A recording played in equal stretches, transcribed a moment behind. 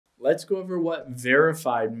let's go over what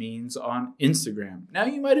verified means on Instagram. Now,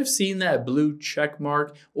 you might have seen that blue check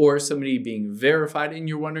mark or somebody being verified, and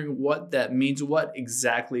you're wondering what that means, what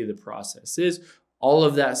exactly the process is, all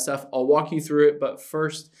of that stuff. I'll walk you through it, but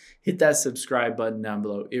first, hit that subscribe button down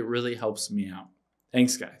below. It really helps me out.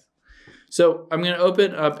 Thanks, guys. So I'm going to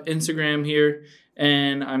open up Instagram here,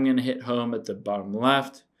 and I'm going to hit home at the bottom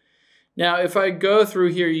left. Now, if I go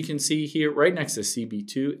through here, you can see here right next to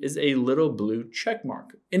CB2 is a little blue check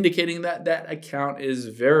mark indicating that that account is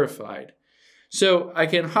verified. So I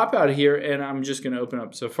can hop out of here and I'm just going to open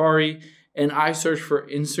up Safari and I search for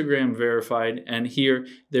Instagram verified. And here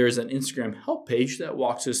there's an Instagram help page that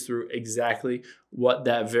walks us through exactly what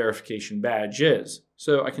that verification badge is.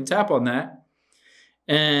 So I can tap on that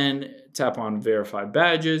and tap on verified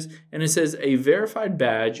badges, and it says a verified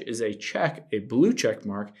badge is a blue check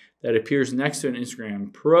mark that appears next to an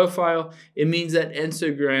Instagram profile. It means that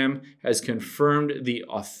Instagram has confirmed the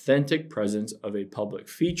authentic presence of a public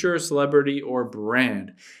feature, celebrity, or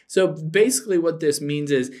brand. So basically what this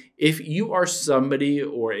means is if you are somebody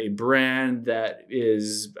or a brand that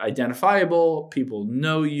is identifiable, people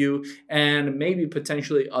know you, and maybe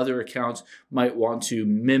potentially other accounts might want to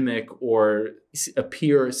mimic or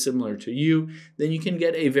appear similar to you, then you can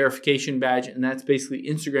get a verification badge, and that's basically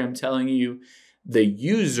Instagram telling you, the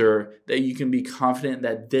user, that you can be confident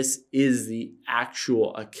that this is the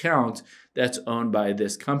actual account that's owned by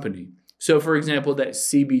this company. So for example, that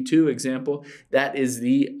CB2 example, that is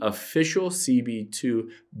the official CB2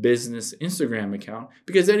 business Instagram account,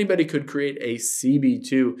 because anybody could create a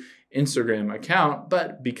CB2 Instagram account,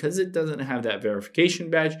 but because it doesn't have that verification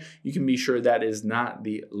badge, you can be sure that is not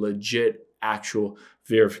the legit actual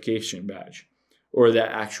verification badge or that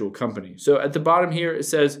actual company. So at the bottom here, it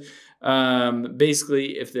says,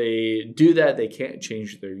 basically, if they do that, they can't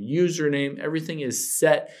change their username. Everything is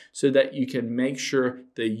set so that you can make sure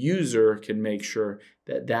the user can make sure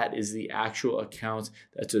that that is the actual account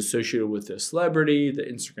that's associated with the celebrity, the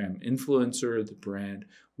Instagram influencer, the brand,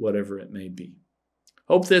 whatever it may be.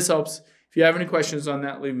 Hope this helps. If you have any questions on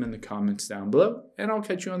that, leave them in the comments down below, and I'll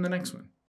catch you on the next one.